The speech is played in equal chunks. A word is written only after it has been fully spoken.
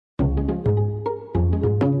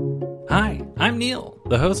Neil,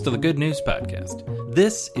 the host of the Good News Podcast.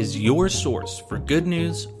 This is your source for good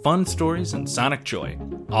news, fun stories, and sonic joy.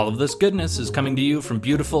 All of this goodness is coming to you from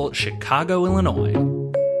beautiful Chicago, Illinois.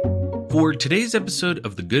 For today's episode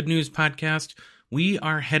of the Good News Podcast, we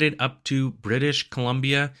are headed up to British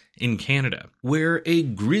Columbia in Canada, where a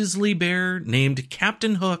grizzly bear named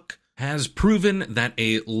Captain Hook has proven that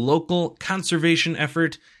a local conservation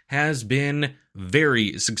effort has been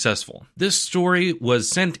very successful. This story was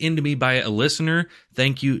sent in to me by a listener,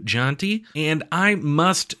 thank you, Jonty, and I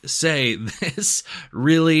must say this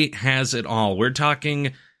really has it all. We're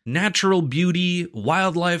talking natural beauty,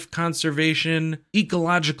 wildlife conservation,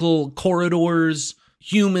 ecological corridors,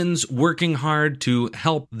 humans working hard to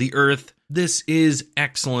help the earth. This is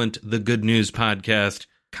excellent, the Good News Podcast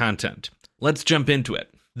content. Let's jump into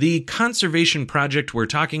it. The conservation project we're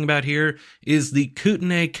talking about here is the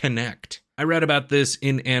Kootenay Connect. I read about this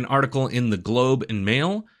in an article in the Globe and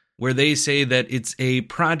Mail, where they say that it's a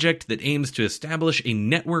project that aims to establish a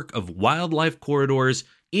network of wildlife corridors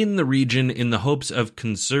in the region in the hopes of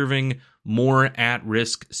conserving more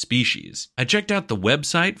at-risk species. I checked out the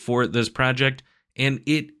website for this project, and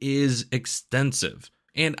it is extensive.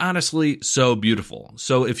 And honestly, so beautiful.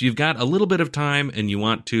 So if you've got a little bit of time and you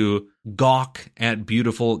want to gawk at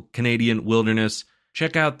beautiful Canadian wilderness,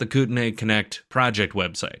 check out the Kootenay Connect project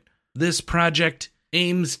website. This project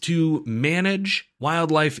aims to manage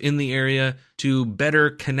wildlife in the area to better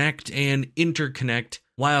connect and interconnect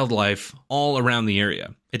wildlife all around the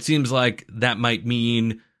area. It seems like that might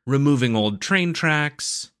mean removing old train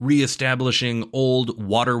tracks, reestablishing old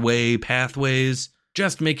waterway pathways,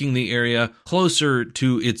 just making the area closer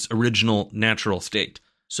to its original natural state.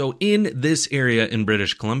 So in this area in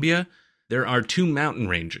British Columbia, there are two mountain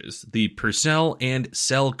ranges, the Purcell and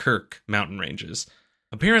Selkirk mountain ranges.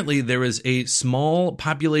 Apparently, there is a small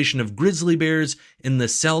population of grizzly bears in the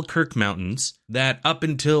Selkirk Mountains that up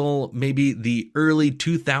until maybe the early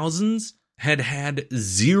 2000s had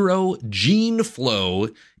zero gene flow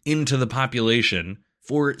into the population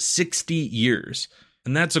for 60 years.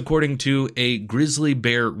 And that's according to a grizzly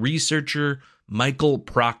bear researcher, Michael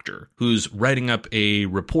Proctor, who's writing up a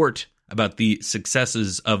report about the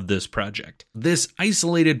successes of this project. This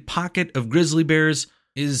isolated pocket of grizzly bears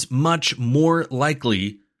is much more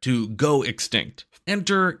likely to go extinct.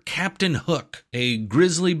 Enter Captain Hook, a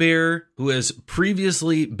grizzly bear who has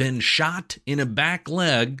previously been shot in a back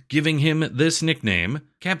leg, giving him this nickname.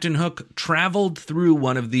 Captain Hook traveled through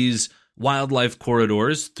one of these wildlife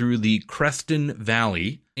corridors through the Creston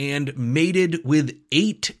Valley and mated with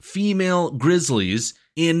 8 female grizzlies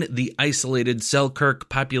in the isolated Selkirk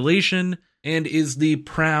population and is the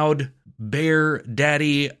proud bear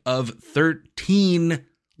daddy of 13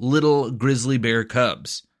 little grizzly bear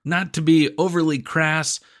cubs. Not to be overly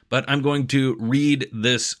crass, but I'm going to read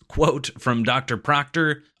this quote from Dr.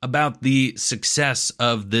 Proctor about the success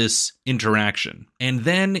of this interaction. And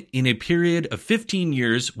then, in a period of 15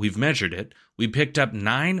 years, we've measured it, we picked up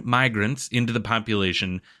 9 migrants into the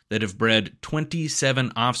population that have bred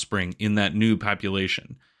 27 offspring in that new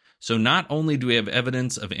population. So not only do we have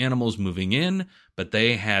evidence of animals moving in, but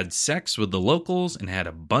they had sex with the locals and had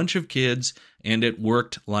a bunch of kids, and it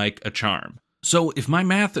worked like a charm. So if my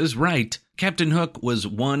math is right, Captain Hook was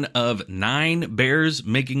one of 9 bears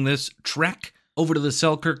making this trek over to the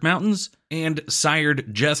Selkirk Mountains and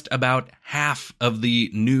sired just about half of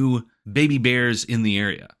the new baby bears in the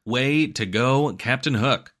area. Way to go, Captain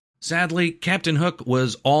Hook. Sadly, Captain Hook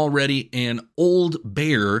was already an old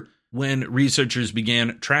bear when researchers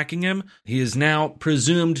began tracking him. He is now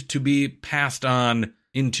presumed to be passed on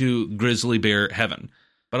into grizzly bear heaven.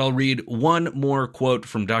 But I'll read one more quote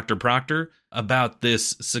from Dr. Proctor about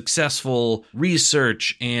this successful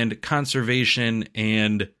research and conservation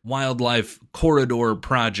and wildlife corridor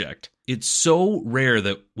project. It's so rare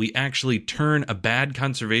that we actually turn a bad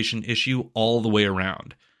conservation issue all the way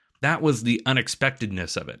around. That was the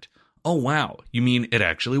unexpectedness of it. Oh wow, you mean it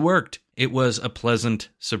actually worked? It was a pleasant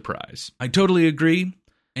surprise. I totally agree,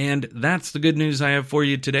 and that's the good news I have for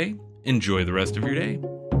you today. Enjoy the rest of your day.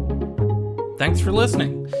 Thanks for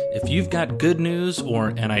listening. If you've got good news or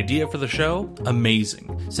an idea for the show,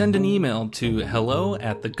 amazing. Send an email to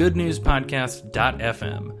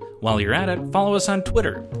hello@thegoodnewspodcast.fm. While you're at it, follow us on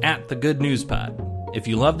Twitter @thegoodnewspod. If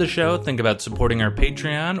you love the show, think about supporting our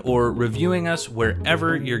Patreon or reviewing us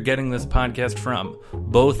wherever you're getting this podcast from.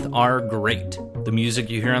 Both are great. The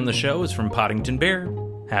music you hear on the show is from Poddington Bear.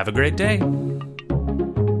 Have a great day.